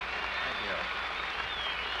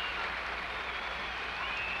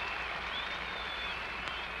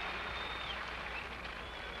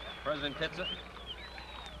President Pitzer,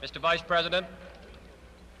 Mr. Vice President,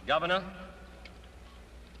 Governor,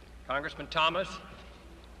 Congressman Thomas,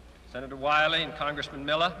 Senator Wiley and Congressman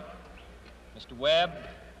Miller, Mr. Webb,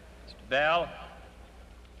 Mr. Bell,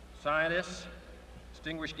 scientists,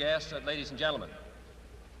 distinguished guests, ladies and gentlemen.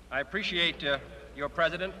 I appreciate your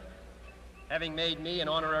President having made me an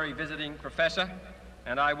honorary visiting professor,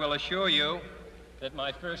 and I will assure you that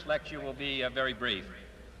my first lecture will be very brief.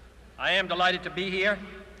 I am delighted to be here,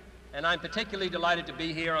 and I'm particularly delighted to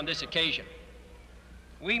be here on this occasion.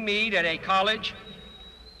 We meet at a college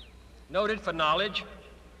noted for knowledge,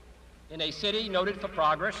 in a city noted for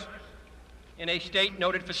progress, in a state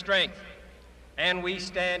noted for strength, and we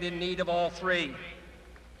stand in need of all three.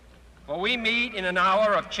 For we meet in an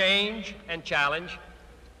hour of change and challenge,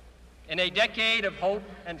 in a decade of hope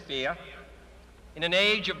and fear, in an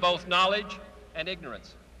age of both knowledge and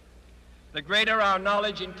ignorance. The greater our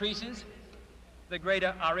knowledge increases, the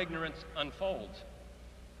greater our ignorance unfolds.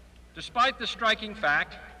 Despite the striking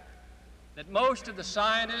fact that most of the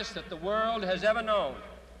scientists that the world has ever known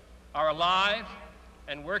are alive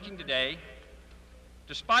and working today,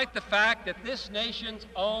 despite the fact that this nation's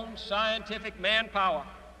own scientific manpower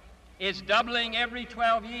is doubling every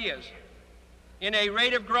 12 years in a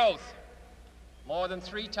rate of growth more than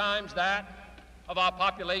 3 times that of our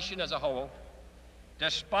population as a whole,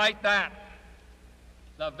 despite that,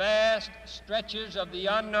 the vast stretches of the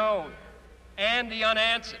unknown and the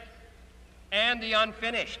unanswered and the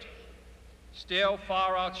unfinished still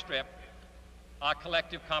far outstrip our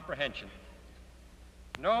collective comprehension.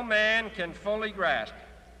 No man can fully grasp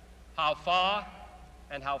how far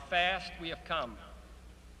and how fast we have come.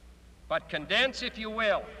 But condense, if you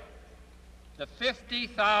will, the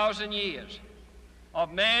 50,000 years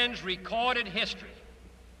of man's recorded history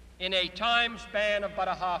in a time span of but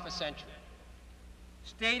a half a century.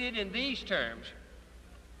 Stated in these terms,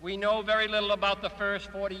 we know very little about the first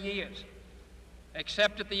 40 years,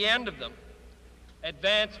 except at the end of them,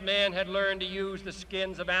 advanced man had learned to use the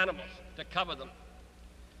skins of animals to cover them.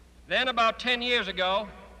 Then about 10 years ago,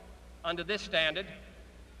 under this standard,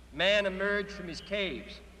 man emerged from his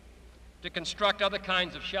caves to construct other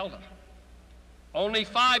kinds of shelter. Only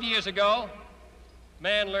 5 years ago,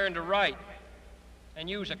 man learned to write and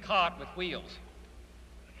use a cart with wheels.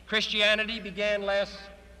 Christianity began less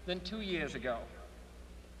than 2 years ago.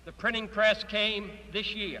 The printing press came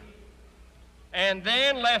this year. And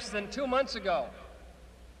then less than 2 months ago,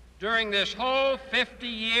 during this whole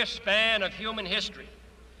 50-year span of human history,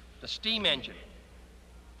 the steam engine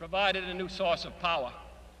provided a new source of power.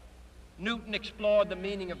 Newton explored the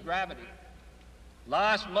meaning of gravity.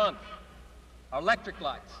 Last month, electric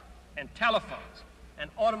lights and telephones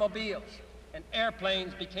and automobiles and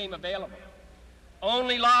airplanes became available.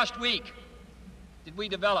 Only last week did we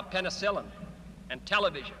develop penicillin and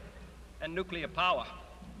television and nuclear power.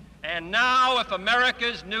 And now, if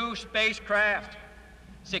America's new spacecraft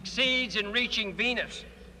succeeds in reaching Venus,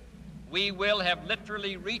 we will have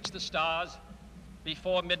literally reached the stars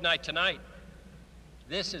before midnight tonight.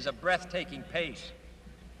 This is a breathtaking pace,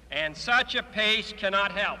 and such a pace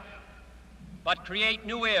cannot help but create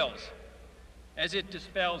new ills as it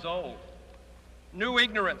dispels old. New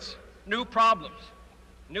ignorance, new problems,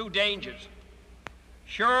 new dangers.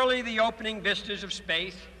 Surely the opening vistas of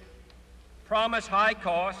space promise high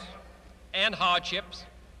costs and hardships,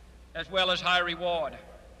 as well as high reward.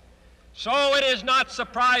 So it is not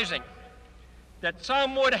surprising that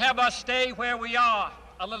some would have us stay where we are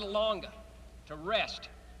a little longer, to rest,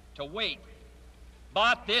 to wait.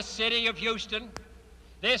 But this city of Houston,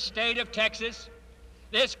 this state of Texas,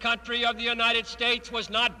 this country of the United States was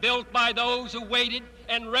not built by those who waited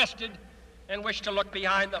and rested and wished to look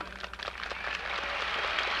behind them.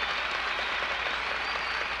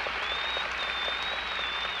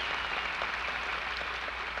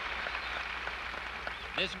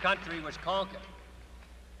 This country was conquered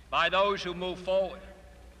by those who move forward,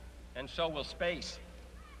 and so will space.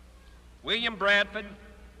 William Bradford,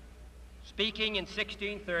 speaking in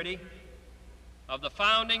 1630 of the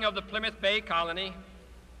founding of the Plymouth Bay Colony,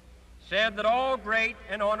 said that all great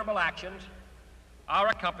and honorable actions are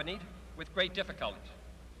accompanied with great difficulties,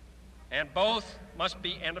 and both must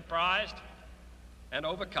be enterprised and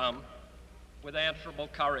overcome with answerable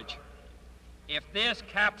courage. If this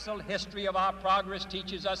capsule history of our progress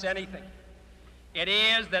teaches us anything, it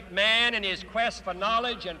is that man in his quest for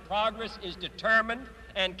knowledge and progress is determined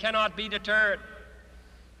and cannot be deterred.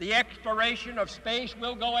 The exploration of space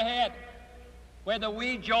will go ahead, whether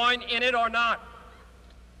we join in it or not.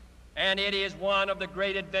 And it is one of the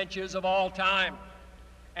great adventures of all time.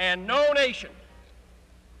 And no nation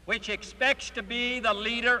which expects to be the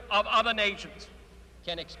leader of other nations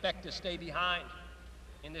can expect to stay behind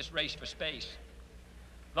in this race for space.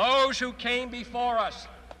 Those who came before us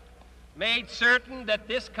made certain that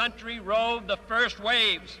this country rode the first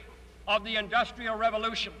waves of the Industrial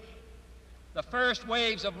Revolution, the first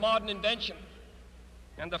waves of modern invention,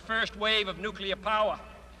 and the first wave of nuclear power.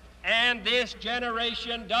 And this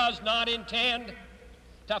generation does not intend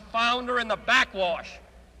to founder in the backwash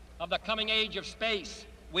of the coming age of space.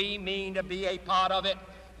 We mean to be a part of it.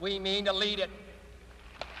 We mean to lead it.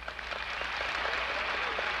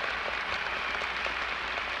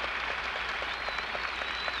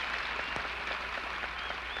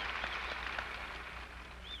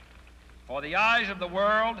 For the eyes of the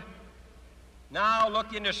world now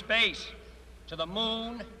look into space, to the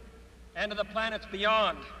moon, and to the planets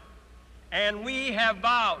beyond. And we have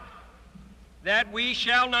vowed that we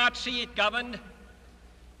shall not see it governed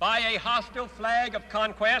by a hostile flag of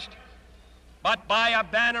conquest, but by a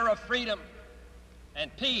banner of freedom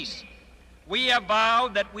and peace. We have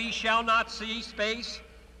vowed that we shall not see space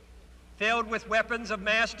filled with weapons of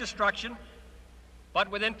mass destruction, but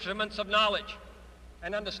with instruments of knowledge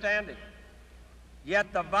and understanding.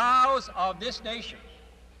 Yet the vows of this nation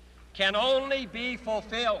can only be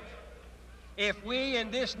fulfilled if we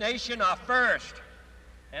in this nation are first,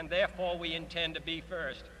 and therefore we intend to be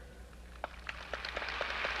first.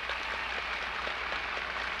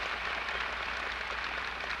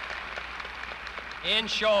 In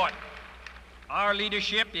short, our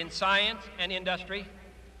leadership in science and industry,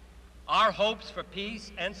 our hopes for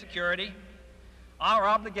peace and security, our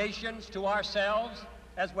obligations to ourselves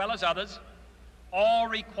as well as others, all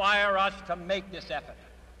require us to make this effort,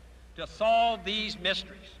 to solve these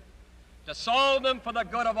mysteries, to solve them for the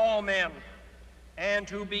good of all men, and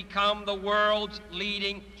to become the world's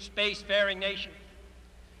leading spacefaring nation.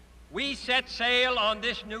 We set sail on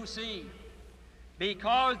this new sea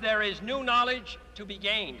because there is new knowledge to be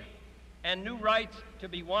gained and new rights to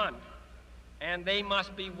be won, and they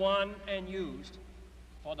must be won and used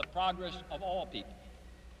for the progress of all people.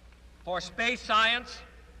 For space science,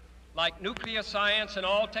 like nuclear science and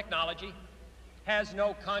all technology, has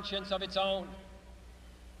no conscience of its own.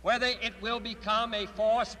 Whether it will become a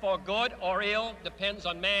force for good or ill depends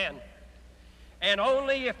on man. And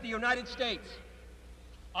only if the United States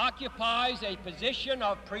occupies a position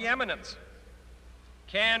of preeminence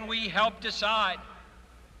can we help decide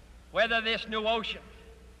whether this new ocean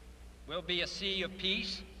will be a sea of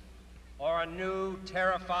peace or a new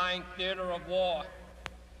terrifying theater of war.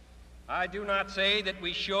 I do not say that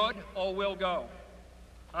we should or will go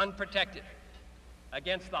unprotected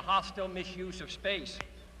against the hostile misuse of space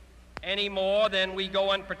any more than we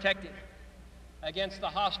go unprotected against the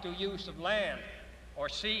hostile use of land or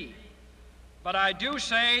sea. But I do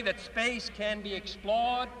say that space can be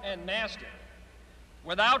explored and mastered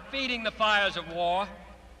without feeding the fires of war,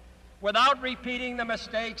 without repeating the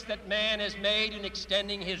mistakes that man has made in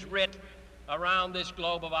extending his writ around this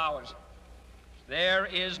globe of ours. There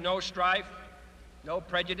is no strife, no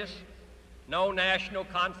prejudice, no national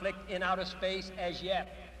conflict in outer space as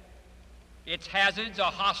yet. Its hazards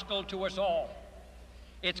are hostile to us all.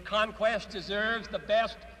 Its conquest deserves the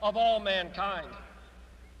best of all mankind,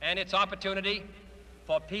 and its opportunity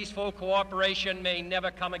for peaceful cooperation may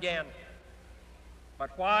never come again.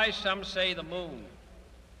 But why, some say, the moon?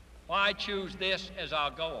 Why choose this as our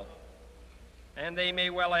goal? And they may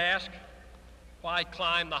well ask, why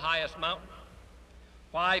climb the highest mountain?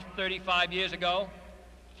 Why, 35 years ago,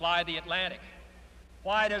 fly the Atlantic?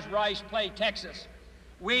 Why does Rice play Texas?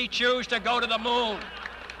 We choose to go to the moon.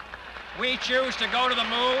 We choose to go to the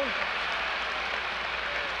moon.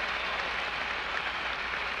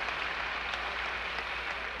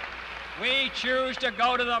 We choose to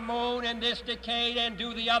go to the moon in this decade and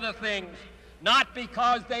do the other things, not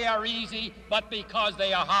because they are easy, but because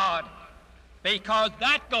they are hard. Because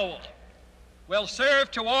that goal will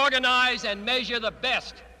serve to organize and measure the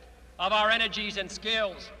best of our energies and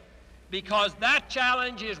skills. Because that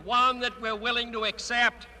challenge is one that we're willing to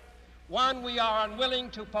accept, one we are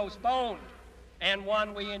unwilling to postpone, and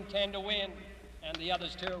one we intend to win, and the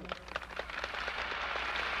others too.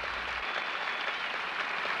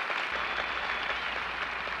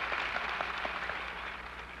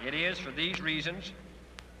 It is for these reasons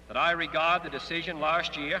that I regard the decision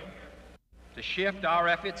last year to shift our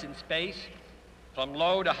efforts in space from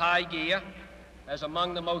low to high gear as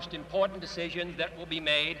among the most important decisions that will be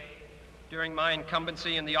made during my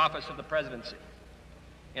incumbency in the office of the presidency.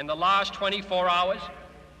 In the last 24 hours,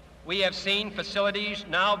 we have seen facilities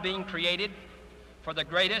now being created for the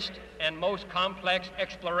greatest and most complex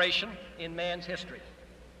exploration in man's history.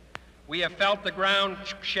 We have felt the ground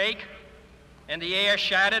shake and the air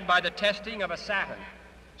shattered by the testing of a Saturn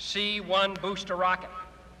C-1 booster rocket,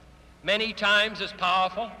 many times as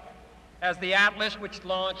powerful as the Atlas which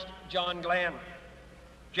launched John Glenn,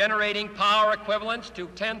 generating power equivalents to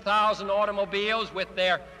 10,000 automobiles with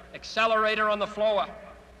their accelerator on the floor.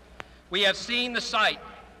 We have seen the site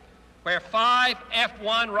where 5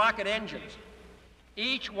 F-1 rocket engines,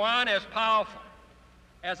 each one as powerful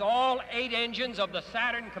as all 8 engines of the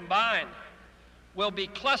Saturn combined, will be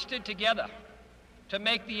clustered together to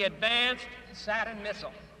make the advanced Saturn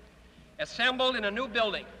missile, assembled in a new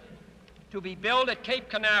building to be built at Cape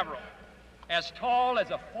Canaveral, as tall as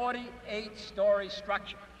a 48-story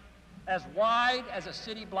structure, as wide as a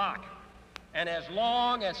city block, and as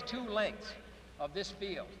long as 2 lengths of this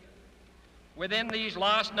field. Within these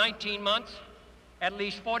last 19 months, at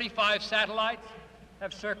least 45 satellites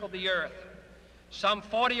have circled the Earth. Some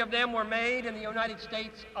 40 of them were made in the United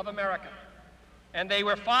States of America, and they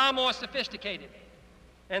were far more sophisticated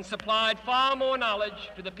and supplied far more knowledge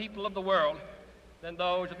to the people of the world than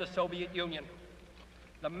those of the Soviet Union.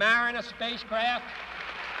 The Mariner spacecraft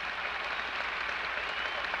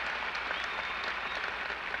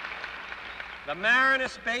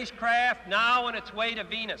now on its way to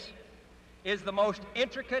Venus is the most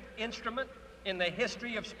intricate instrument in the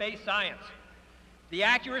history of space science. The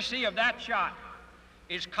accuracy of that shot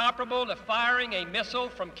is comparable to firing a missile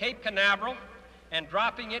from Cape Canaveral and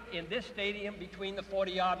dropping it in this stadium between the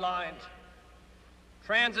 40-yard lines.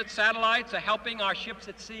 Transit satellites are helping our ships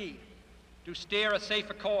at sea to steer a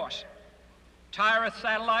safer course. Tireless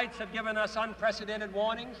satellites have given us unprecedented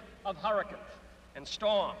warnings of hurricanes and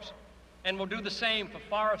storms, and will do the same for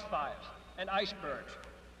forest fires and icebergs.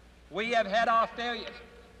 We have had our failures,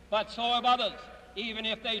 but so have others, even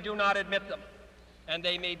if they do not admit them, and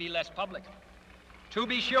they may be less public. To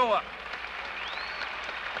be sure,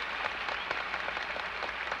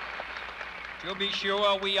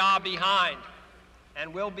 we are behind,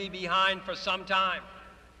 and will be behind for some time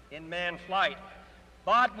in manned flight.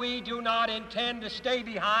 But we do not intend to stay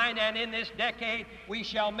behind, and in this decade we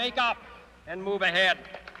shall make up and move ahead.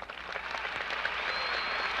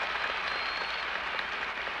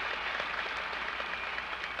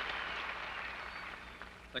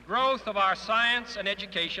 The growth of our science and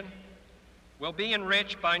education will be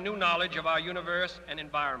enriched by new knowledge of our universe and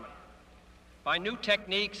environment, by new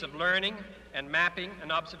techniques of learning and mapping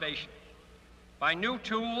and observation, by new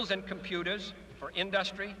tools and computers for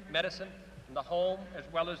industry, medicine, and the home as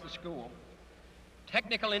well as the school.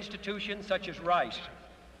 Technical institutions such as Rice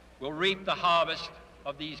will reap the harvest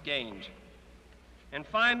of these gains. And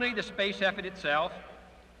finally, the space effort itself,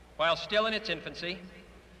 while still in its infancy,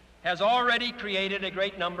 has already created a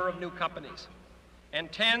great number of new companies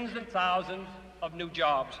and tens and thousands of new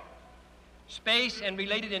jobs. Space and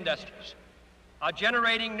related industries are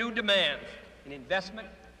generating new demands in investment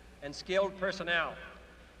and skilled personnel,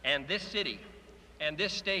 and this city and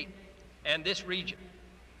this state and this region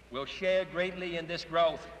will share greatly in this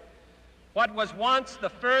growth. What was once the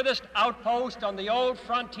furthest outpost on the old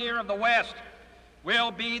frontier of the West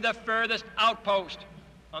will be the furthest outpost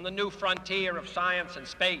on the new frontier of science and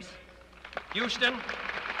space. Houston,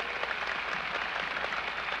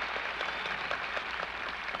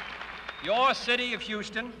 your city of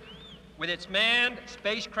Houston, with its manned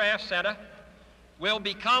spacecraft center, will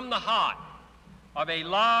become the heart of a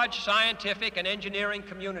large scientific and engineering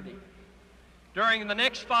community. During the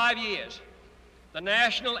next 5 years, the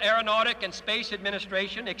National Aeronautic and Space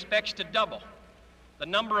Administration expects to double the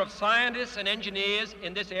number of scientists and engineers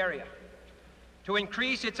in this area, to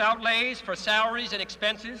increase its outlays for salaries and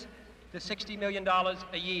expenses to $60 million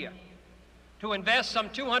a year, to invest some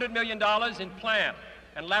 $200 million in plant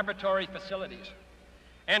and laboratory facilities,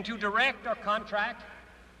 and to direct or contract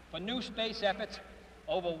for new space efforts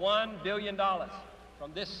over $1 billion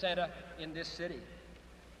from this center in this city.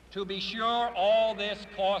 To be sure, all this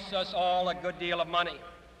costs us all a good deal of money.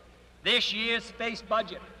 This year's space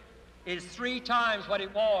budget is 3 times what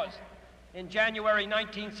it was in January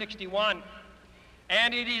 1961,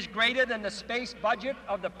 and it is greater than the space budget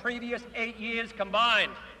of the previous 8 years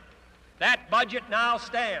combined. That budget now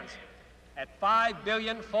stands at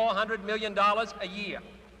 $5.4 billion a year,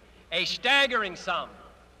 a staggering sum,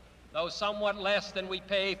 though somewhat less than we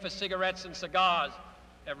pay for cigarettes and cigars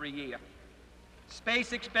every year.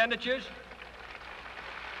 Space expenditures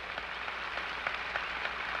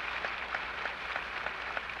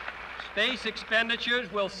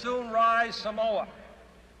will soon rise some more,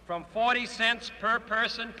 from 40 cents per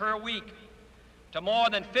person per week to more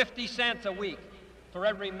than 50 cents a week for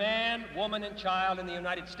every man, woman, and child in the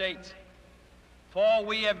United States. For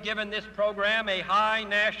we have given this program a high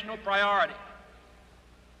national priority.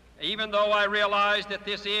 even though I realize that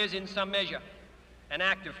this is, in some measure, an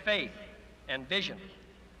act of faith and vision,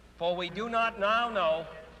 for we do not now know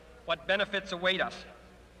what benefits await us.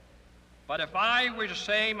 But if I were to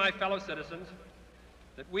say, my fellow citizens,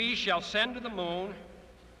 that we shall send to the moon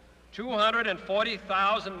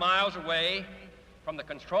 240,000 miles away from the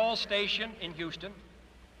control station in Houston,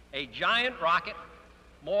 a giant rocket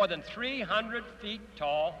more than 300 feet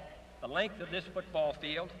tall, the length of this football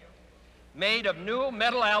field, made of new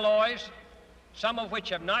metal alloys, some of which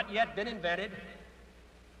have not yet been invented,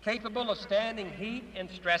 capable of standing heat and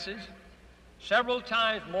stresses several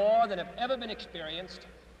times more than have ever been experienced,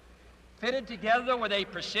 fitted together with a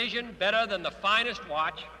precision better than the finest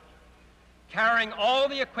watch, carrying all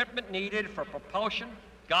the equipment needed for propulsion,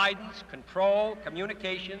 guidance, control,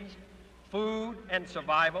 communications, food, and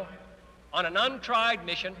survival, on an untried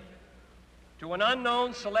mission to an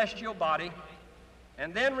unknown celestial body,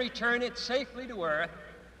 and then return it safely to Earth,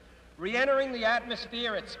 re-entering the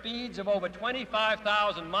atmosphere at speeds of over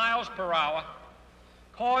 25,000 miles per hour,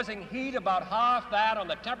 causing heat about half that on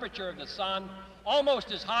the temperature of the sun,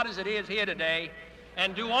 almost as hot as it is here today,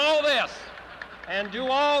 and do all this, and do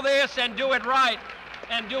all this, and do it right,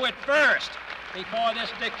 and do it first before this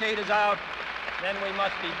decade is out, then we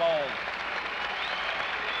must be bold.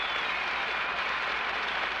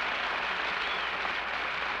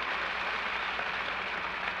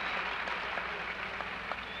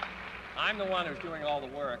 I'm the one who's doing all the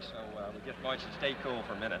work, so we just want you to stay cool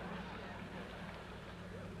for a minute.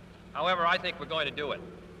 However, I think we're going to do it.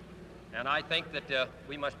 And I think that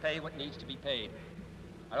we must pay what needs to be paid.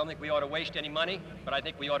 I don't think we ought to waste any money, but I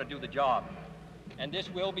think we ought to do the job. And this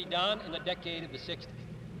will be done in the decade of the 60s.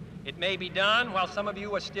 It may be done while some of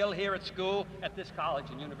you are still here at school at this college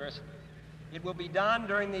and university. It will be done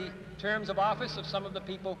during the terms of office of some of the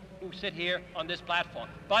people who sit here on this platform.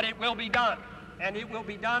 But it will be done. And it will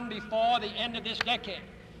be done before the end of this decade.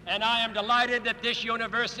 And I am delighted that this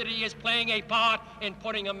university is playing a part in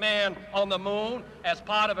putting a man on the moon as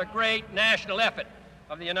part of a great national effort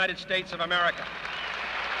of the United States of America.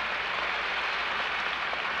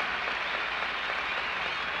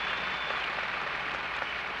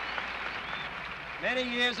 Many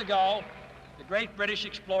years ago, the great British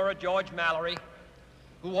explorer George Mallory,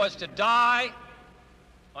 who was to die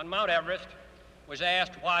on Mount Everest, was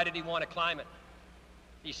asked why did he want to climb it.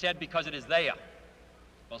 He said, because it is there.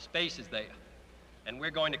 Well, space is there, and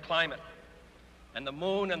we're going to climb it. And the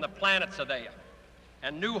moon and the planets are there.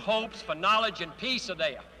 And new hopes for knowledge and peace are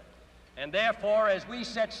there. And therefore, as we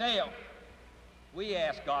set sail, we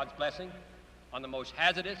ask God's blessing on the most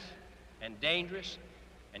hazardous and dangerous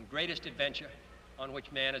and greatest adventure on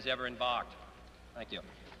which man has ever embarked. Thank you.